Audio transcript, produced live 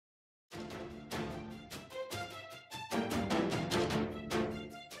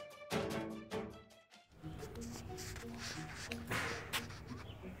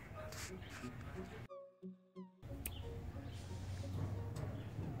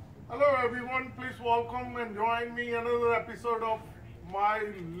Hello everyone, please welcome and join me another episode of my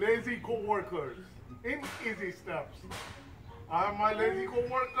lazy co-workers in easy steps. I have my lazy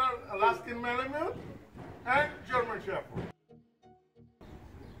co-worker, Alaskan Malamute and German Shepherd.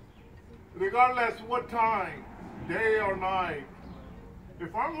 Regardless what time, day or night,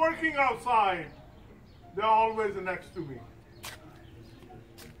 if I'm working outside, they're always next to me.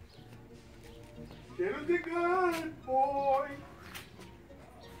 Sheru's a good boy.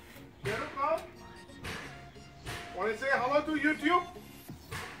 Sheru, come. Want to say hello to YouTube?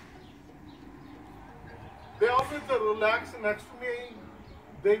 They always relax next to me.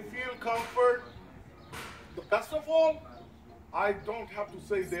 They feel comfort. The best of all, I don't have to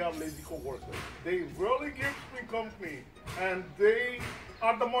say they are lazy co-workers. They really give me company and they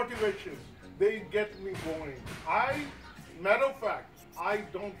are the motivation. They get me going. Matter of fact, I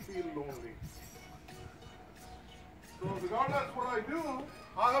don't feel lonely. So regardless what I do,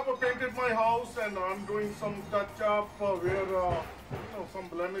 I have painted my house and I'm doing some touch up where some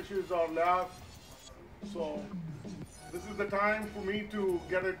blemishes are left. So this is the time for me to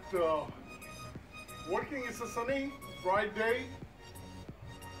get it working. It's a sunny, bright day,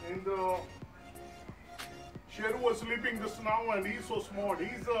 and Sheru was sleeping just now, and he's so smart.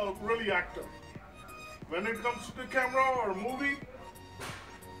 He's really active. When it comes to the camera or movie,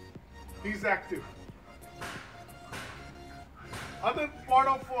 he's active. Other part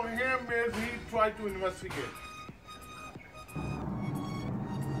of him is he tried to investigate.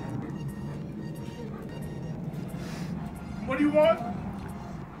 What do you want?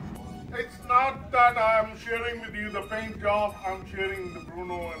 It's not that I'm sharing with you the paint job. I'm sharing the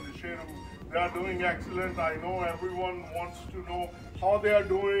Bruno and the Sheru. They are doing excellent. I know everyone wants to know how they are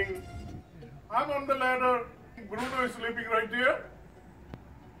doing. I'm on the ladder. Bruno is sleeping right there.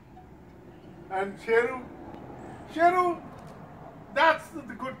 And Sheru, that's the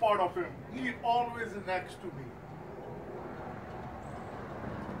good part of him. He always is next to me.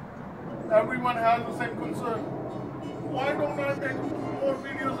 Everyone has the same concern. Why don't I make more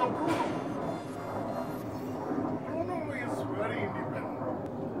videos of Bruno? Bruno is very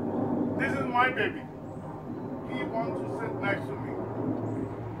independent. This is my baby. He wants to sit next to me.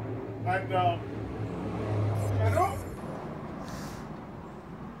 And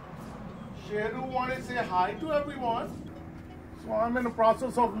Sheru want to say hi to everyone. So I'm in the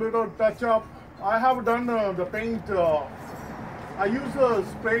process of little touch up. I have done the paint. I use a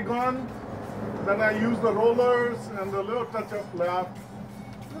spray gun. Then I use the rollers and the little touch up left.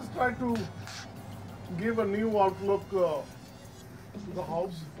 Just try to give a new outlook to the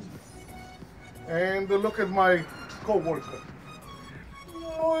house. And look at my co-worker.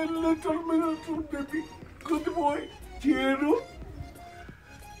 Oh, little baby. Good boy. Sheru.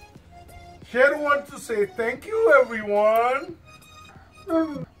 Sheru wants to say thank you, everyone.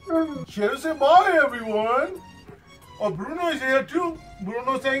 Sheru say bye, everyone. Oh, Bruno is here too.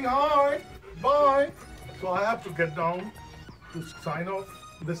 Bruno saying hi. Bye. So I have to get down to sign off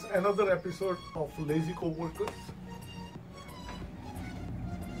this another episode of Lazy Co-workers.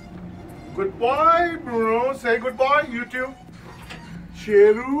 Goodbye, Bruno. Say goodbye, YouTube.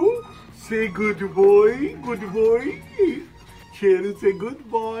 Sheru, say good boy. Good boy. Sheru, say good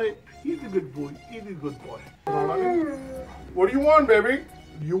boy. He's a good boy. He's a good boy. What do you want, baby?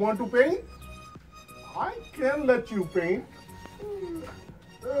 You want to paint? I can let you paint.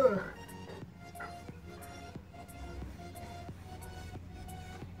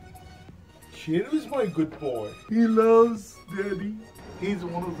 Sheru is my good boy. He loves Daddy. He's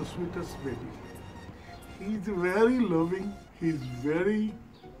one of the sweetest babies. He's very loving. He's very...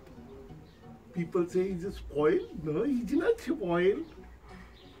 People say he's spoiled. No, he's not spoiled.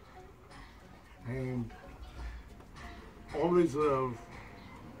 And always,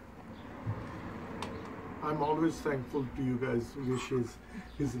 I'm always thankful to you guys' wishes.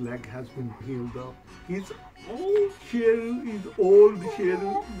 His leg has been healed up. He's old Sheru, he's old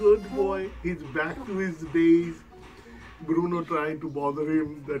Sheru, good boy. He's back to his days. Bruno trying to bother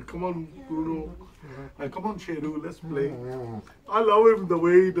him that, come on Bruno, come on Sheru, let's play. I love him the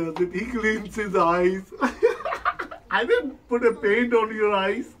way he does it. He cleans his eyes. I didn't put a paint on your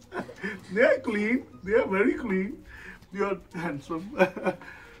eyes. They are clean. They are very clean. You are handsome.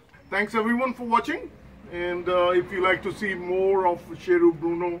 Thanks everyone for watching. And if you like to see more of Sheru,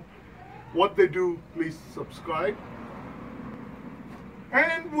 Bruno, what they do, please subscribe.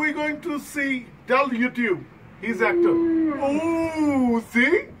 And we're going to tell YouTube, he's active. Oh,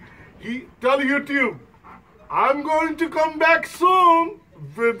 see? Tell YouTube, I'm going to come back soon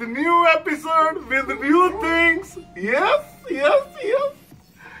with a new episode, with new things. Yes, yes, yes.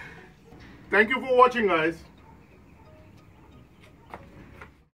 Thank you for watching, guys.